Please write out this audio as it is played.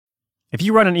If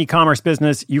you run an e-commerce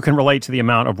business, you can relate to the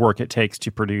amount of work it takes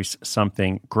to produce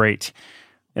something great.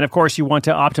 And of course, you want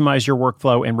to optimize your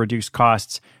workflow and reduce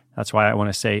costs. That's why I want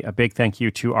to say a big thank you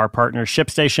to our partner,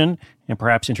 ShipStation, and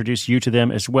perhaps introduce you to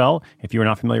them as well. If you are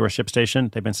not familiar with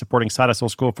ShipStation, they've been supporting Side Hustle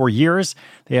School for years.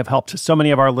 They have helped so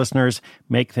many of our listeners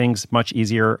make things much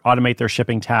easier, automate their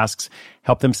shipping tasks,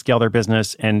 help them scale their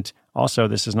business, and also,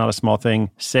 this is not a small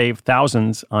thing, save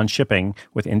thousands on shipping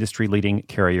with industry-leading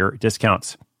carrier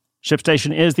discounts.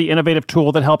 ShipStation is the innovative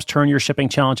tool that helps turn your shipping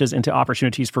challenges into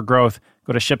opportunities for growth.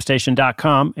 Go to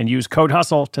ShipStation.com and use code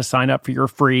HUSTLE to sign up for your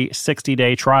free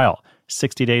 60-day trial.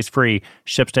 60 days free.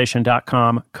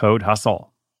 ShipStation.com, code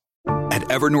HUSTLE. At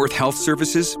Evernorth Health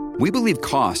Services, we believe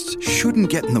costs shouldn't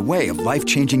get in the way of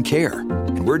life-changing care,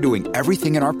 and we're doing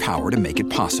everything in our power to make it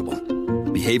possible.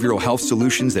 Behavioral health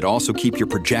solutions that also keep your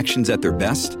projections at their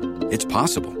best? It's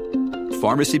possible.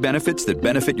 Pharmacy benefits that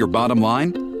benefit your bottom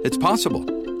line? It's possible.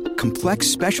 Complex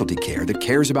specialty care that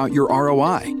cares about your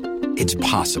ROI. It's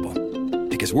possible.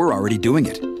 Because we're already doing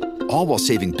it. All while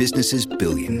saving businesses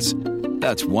billions.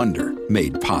 That's Wonder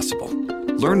made possible.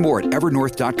 Learn more at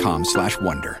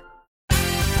evernorth.com/wonder.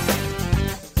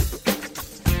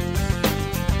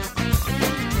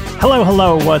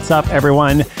 Hello. What's up,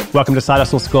 everyone? Welcome to Side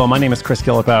Hustle School. My name is Chris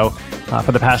Guillebeau.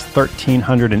 For the past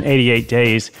 1,388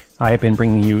 days, I have been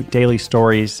bringing you daily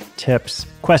stories, tips,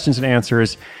 questions and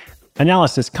answers,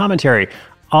 analysis, commentary,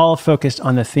 all focused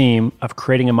on the theme of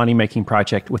creating a money-making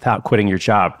project without quitting your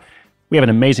job. We have an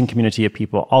amazing community of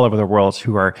people all over the world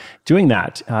who are doing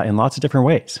that in lots of different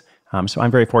ways. So I'm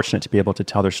very fortunate to be able to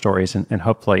tell their stories and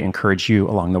hopefully encourage you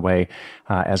along the way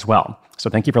as well. So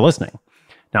thank you for listening.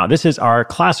 Now, this is our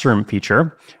classroom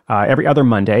feature. Every other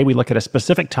Monday, we look at a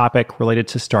specific topic related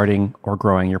to starting or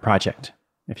growing your project.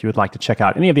 If you would like to check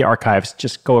out any of the archives,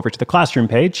 just go over to the classroom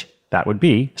page. That would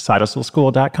be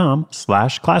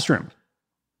sidehustleschool.com/classroom.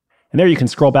 And there you can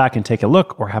scroll back and take a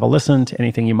look or have a listen to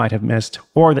anything you might have missed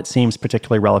or that seems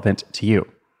particularly relevant to you.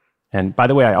 And by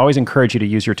the way, I always encourage you to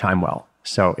use your time well.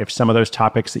 So if some of those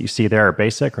topics that you see there are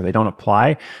basic or they don't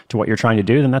apply to what you're trying to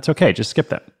do, then that's okay. Just skip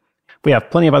them. We have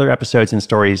plenty of other episodes and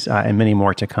stories and many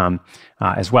more to come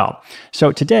as well.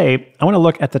 So today, I want to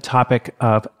look at the topic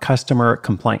of customer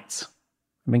complaints.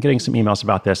 I've been getting some emails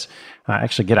about this. I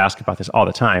actually get asked about this all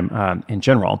the time in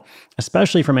general,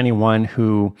 especially from anyone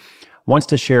who wants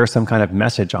to share some kind of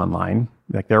message online,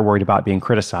 like they're worried about being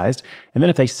criticized. And then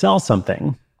if they sell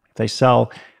something, if they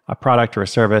sell a product or a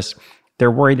service, they're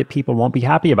worried that people won't be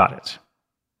happy about it.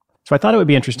 So I thought it would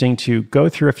be interesting to go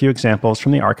through a few examples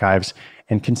from the archives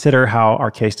and consider how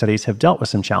our case studies have dealt with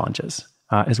some challenges,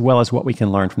 as well as what we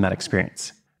can learn from that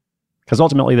experience. Because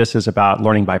ultimately, this is about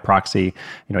learning by proxy.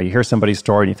 You hear somebody's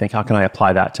story and you think, how can I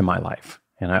apply that to my life?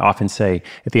 And I often say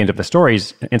at the end of the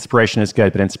stories, inspiration is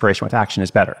good, but inspiration with action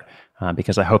is better.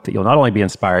 Because I hope that you'll not only be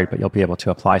inspired, but you'll be able to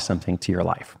apply something to your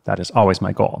life. That is always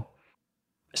my goal.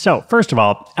 So first of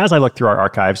all, as I look through our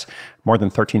archives, more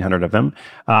than 1,300 of them,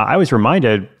 I was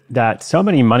reminded that so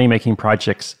many money-making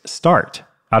projects start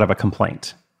out of a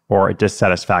complaint or a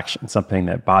dissatisfaction, something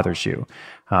that bothers you,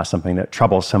 something that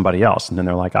troubles somebody else. And then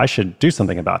they're like, I should do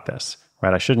something about this,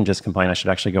 right? I shouldn't just complain. I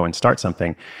should actually go and start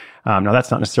something. Now,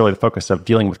 that's not necessarily the focus of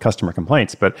dealing with customer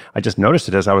complaints, but I just noticed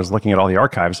it as I was looking at all the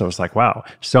archives. I was like, wow,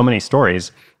 so many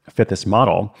stories fit this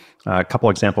model. A couple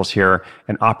examples here.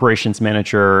 An operations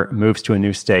manager moves to a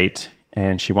new state,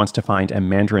 and she wants to find a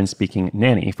Mandarin-speaking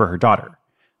nanny for her daughter.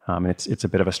 It's a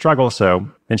bit of a struggle, so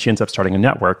then she ends up starting a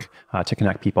network to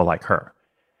connect people like her.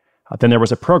 Then there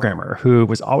was a programmer who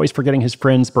was always forgetting his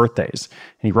friends' birthdays.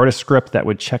 And he wrote a script that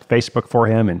would check Facebook for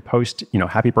him and post,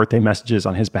 happy birthday messages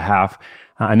on his behalf.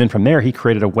 And then from there, he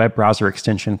created a web browser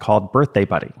extension called Birthday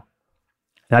Buddy.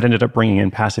 That ended up bringing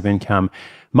in passive income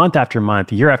month after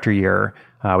month, year after year.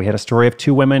 We had a story of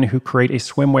two women who create a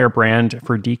swimwear brand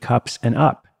for D cups and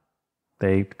up.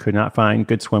 They could not find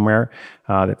good swimwear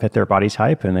that fit their body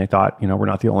type, and they thought, we're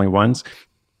not the only ones.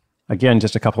 Again,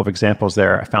 just a couple of examples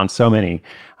there. I found so many.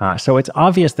 So it's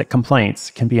obvious that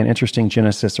complaints can be an interesting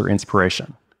genesis or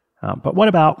inspiration. But what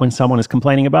about when someone is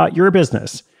complaining about your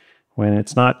business? When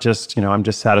it's not just, I'm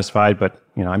dissatisfied, but,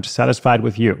 I'm dissatisfied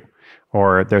with you.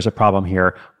 Or there's a problem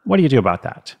here. What do you do about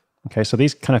that? Okay, so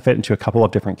these kind of fit into a couple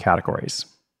of different categories.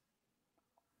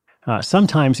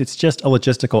 Sometimes it's just a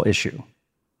logistical issue.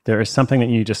 There is something that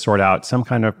you need to sort out, some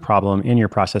kind of problem in your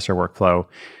process or workflow.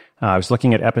 I was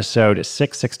looking at episode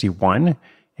 661.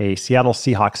 A Seattle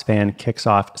Seahawks fan kicks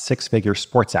off six-figure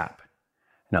sports app.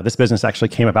 Now, this business actually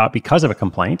came about because of a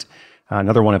complaint.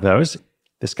 Another one of those.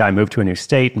 This guy moved to a new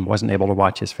state and wasn't able to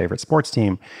watch his favorite sports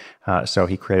team. So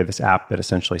he created this app that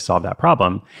essentially solved that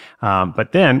problem.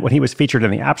 But then when he was featured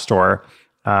in the App Store,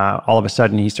 all of a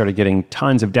sudden he started getting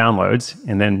tons of downloads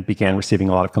and then began receiving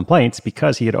a lot of complaints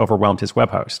because he had overwhelmed his web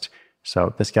host.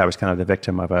 So this guy was kind of the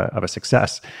victim of a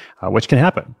success, which can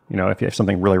happen, if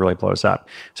something really, really blows up.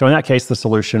 So in that case, the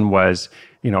solution was,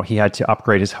 he had to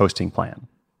upgrade his hosting plan.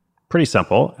 Pretty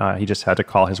simple. He just had to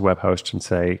call his web host and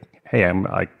say, hey,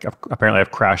 apparently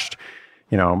I've crashed,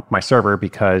 my server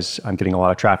because I'm getting a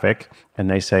lot of traffic. And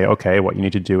they say, okay, what you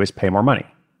need to do is pay more money.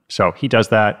 So he does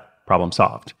that, problem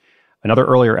solved. Another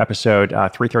earlier episode,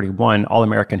 331,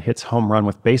 All-American hits home run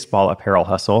with baseball apparel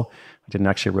hustle. I didn't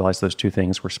actually realize those two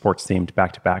things were sports themed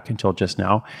back to back until just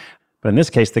now. But in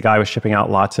this case, the guy was shipping out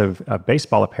lots of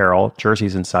baseball apparel,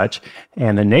 jerseys and such,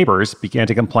 and the neighbors began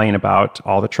to complain about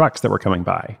all the trucks that were coming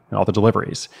by and all the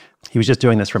deliveries. He was just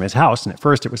doing this from his house, and at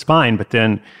first it was fine, but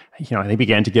then, they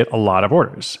began to get a lot of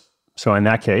orders. So in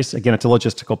that case, again, it's a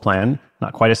logistical plan,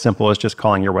 not quite as simple as just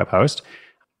calling your web host.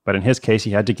 But in his case,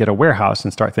 he had to get a warehouse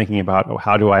and start thinking about,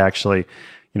 how do I actually,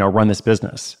 run this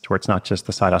business to where it's not just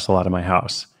the side hustle out of my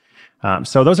house.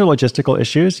 So those are logistical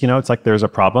issues. It's like there's a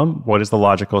problem. What is the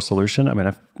logical solution? I'm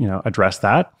going to, address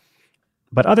that.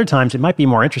 But other times it might be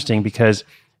more interesting because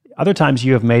other times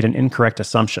you have made an incorrect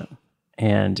assumption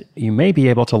and you may be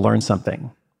able to learn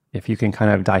something if you can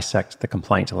kind of dissect the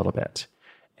complaint a little bit.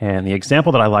 And the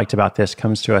example that I liked about this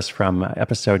comes to us from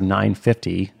episode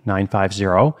 950,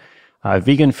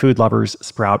 Vegan Food Lovers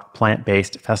Sprout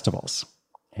Plant-Based Festivals.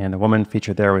 And the woman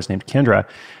featured there was named Kendra.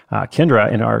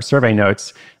 Kendra, in our survey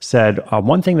notes, said,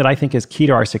 one thing that I think is key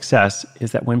to our success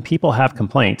is that when people have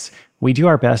complaints, we do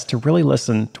our best to really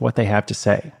listen to what they have to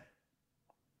say.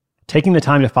 Taking the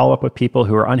time to follow up with people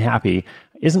who are unhappy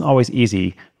isn't always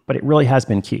easy, but it really has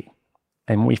been key.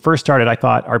 And when we first started, I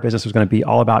thought our business was going to be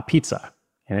all about pizza,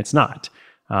 and it's not.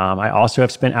 I also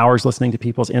have spent hours listening to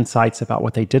people's insights about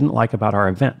what they didn't like about our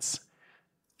events.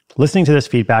 Listening to this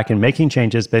feedback and making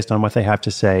changes based on what they have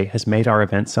to say has made our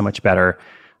event so much better.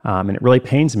 And it really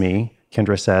pains me,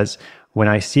 Kendra says, when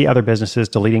I see other businesses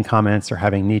deleting comments or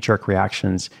having knee-jerk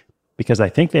reactions because I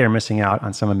think they are missing out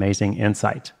on some amazing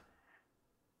insight.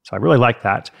 So I really like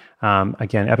that.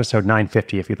 Again, episode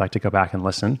 950, if you'd like to go back and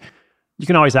listen. You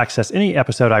can always access any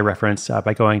episode I reference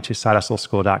by going to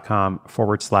sidehustleschool.com/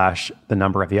 the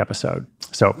number of the episode.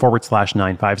 So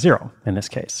 /950 in this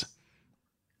case.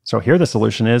 So here the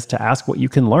solution is to ask what you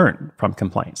can learn from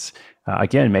complaints.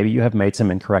 Again, maybe you have made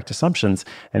some incorrect assumptions.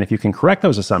 And if you can correct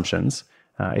those assumptions,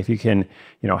 if you can,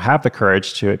 have the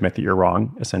courage to admit that you're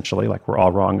wrong, essentially, like we're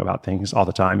all wrong about things all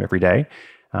the time, every day.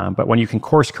 But when you can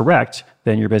course correct,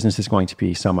 then your business is going to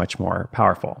be so much more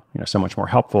powerful, so much more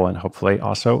helpful and hopefully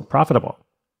also profitable.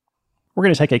 We're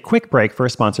going to take a quick break for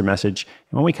a sponsor message.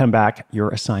 And when we come back, your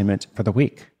assignment for the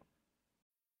week.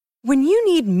 When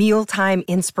you need mealtime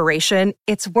inspiration,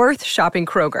 it's worth shopping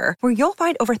Kroger, where you'll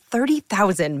find over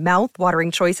 30,000 mouth-watering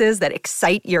choices that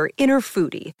excite your inner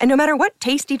foodie. And no matter what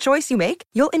tasty choice you make,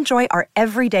 you'll enjoy our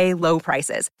everyday low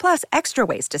prices, plus extra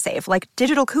ways to save, like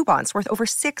digital coupons worth over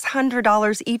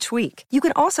 $600 each week. You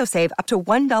can also save up to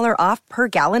 $1 off per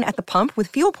gallon at the pump with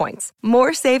fuel points.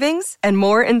 More savings and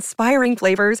more inspiring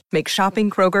flavors make shopping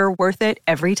Kroger worth it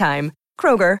every time.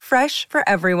 Kroger, fresh for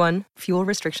everyone. Fuel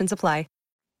restrictions apply.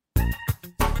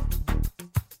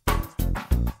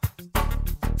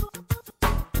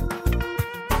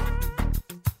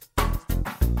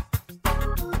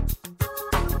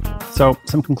 So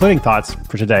some concluding thoughts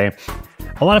for today.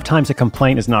 A lot of times a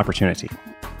complaint is an opportunity.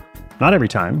 Not every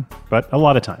time, but a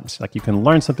lot of times. Like you can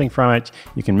learn something from it,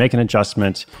 you can make an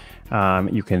adjustment,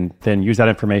 you can then use that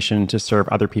information to serve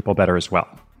other people better as well.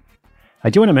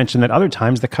 I do want to mention that other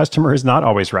times the customer is not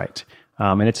always right,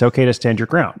 and it's okay to stand your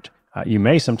ground. You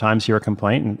may sometimes hear a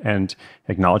complaint and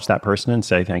acknowledge that person and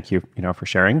say thank you, for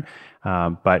sharing,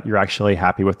 but you're actually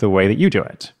happy with the way that you do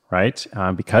it, right?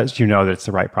 Because you know that it's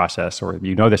the right process, or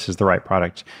this is the right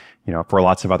product, for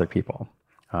lots of other people.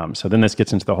 So then this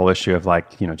gets into the whole issue of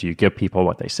do you give people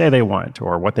what they say they want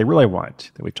or what they really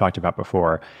want that we've talked about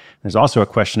before? There's also a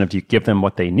question of, do you give them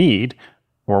what they need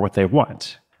or what they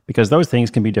want? Because those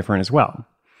things can be different as well.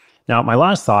 Now, my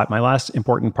last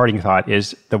important parting thought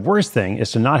is the worst thing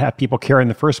is to not have people care in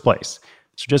the first place.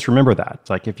 So just remember that. It's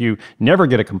like if you never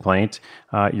get a complaint,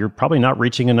 you're probably not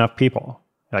reaching enough people.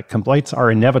 Complaints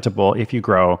are inevitable if you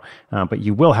grow, but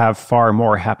you will have far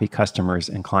more happy customers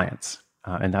and clients.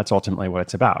 And that's ultimately what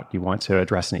it's about. You want to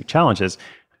address any challenges.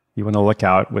 You want to look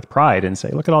out with pride and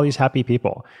say, look at all these happy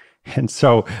people. And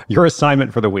so your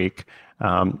assignment for the week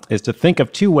is to think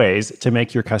of 2 ways to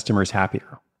make your customers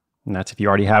happier. And that's if you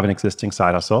already have an existing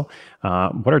side hustle.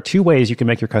 What are 2 ways you can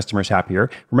make your customers happier?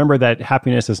 Remember that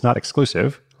happiness is not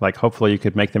exclusive. Hopefully you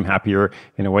could make them happier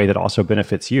in a way that also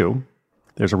benefits you.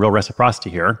 There's a real reciprocity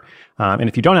here. And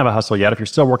if you don't have a hustle yet, if you're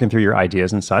still working through your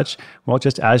ideas and such, well,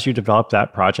 just as you develop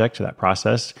that project, that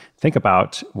process, think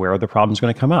about where are the problems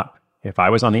going to come up. If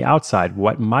I was on the outside,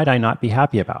 what might I not be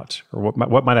happy about? Or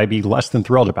what might I be less than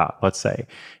thrilled about, let's say?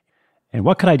 And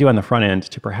what could I do on the front end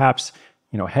to perhaps,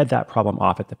 head that problem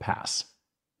off at the pass?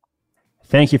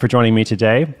 Thank you for joining me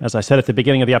today. As I said at the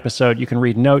beginning of the episode, you can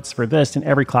read notes for this and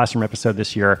every classroom episode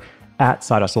this year at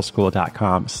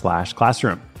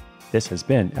sidehustleschool.com/classroom. This has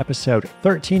been episode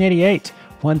 1388,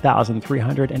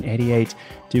 1388.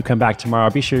 Do come back tomorrow.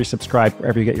 Be sure you subscribe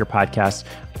wherever you get your podcasts.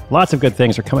 Lots of good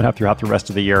things are coming up throughout the rest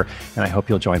of the year, and I hope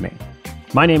you'll join me.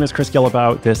 My name is Chris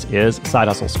Guillebeau. This is Side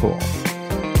Hustle School.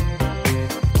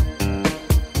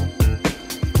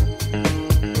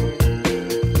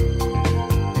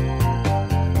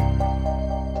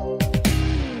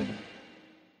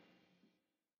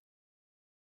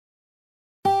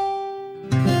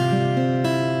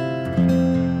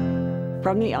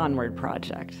 From the Onward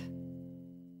Project.